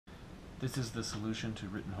This is the solution to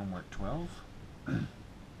written homework 12.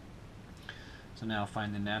 So now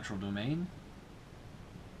find the natural domain.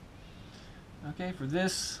 Okay, for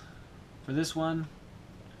this one,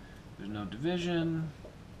 there's no division,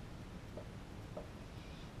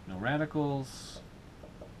 no radicals.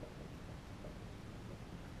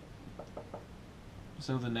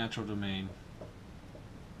 So the natural domain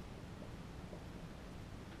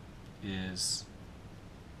is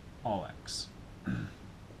all x.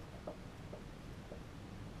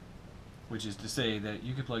 Which is to say that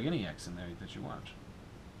you could plug any x in there that you want.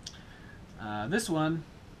 This one,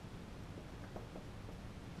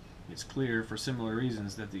 it's clear for similar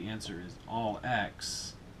reasons that the answer is all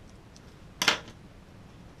x.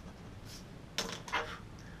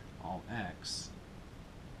 All x.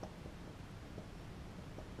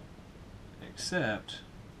 Except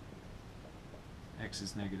x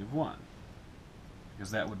is negative 1.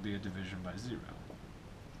 Because that would be a division by 0.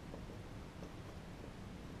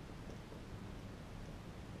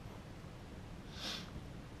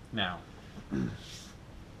 Now,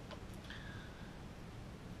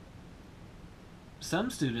 some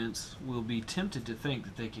students will be tempted to think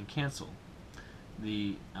that they can cancel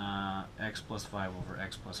the x plus 5 over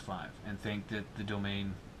x plus 5 and think that the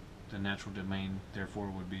domain, the natural domain, therefore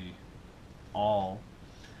would be all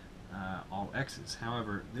x's.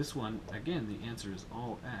 However, this one, again, the answer is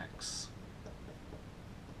all x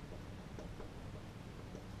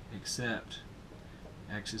except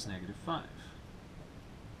x is negative 5.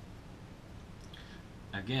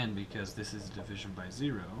 Again, because this is division by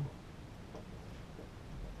 0,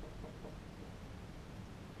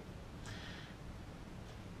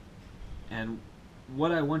 and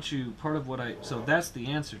what I want you, so that's the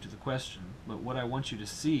answer to the question, but what I want you to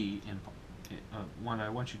see, what I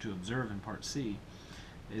want you to observe in part C,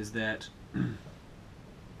 is that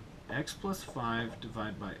x plus 5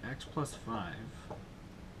 divided by x plus 5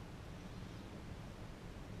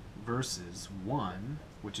 versus 1,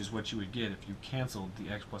 which is what you would get if you canceled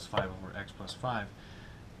the x plus 5 over x plus 5.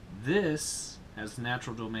 This has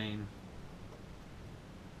natural domain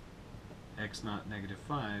x naught negative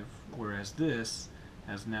 5, whereas this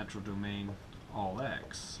has natural domain all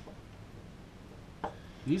x.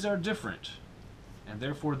 These are different, and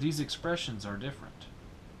therefore these expressions are different.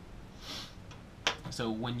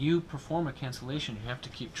 So when you perform a cancellation, you have to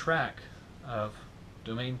keep track of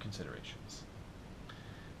domain considerations.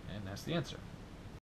 And that's the answer.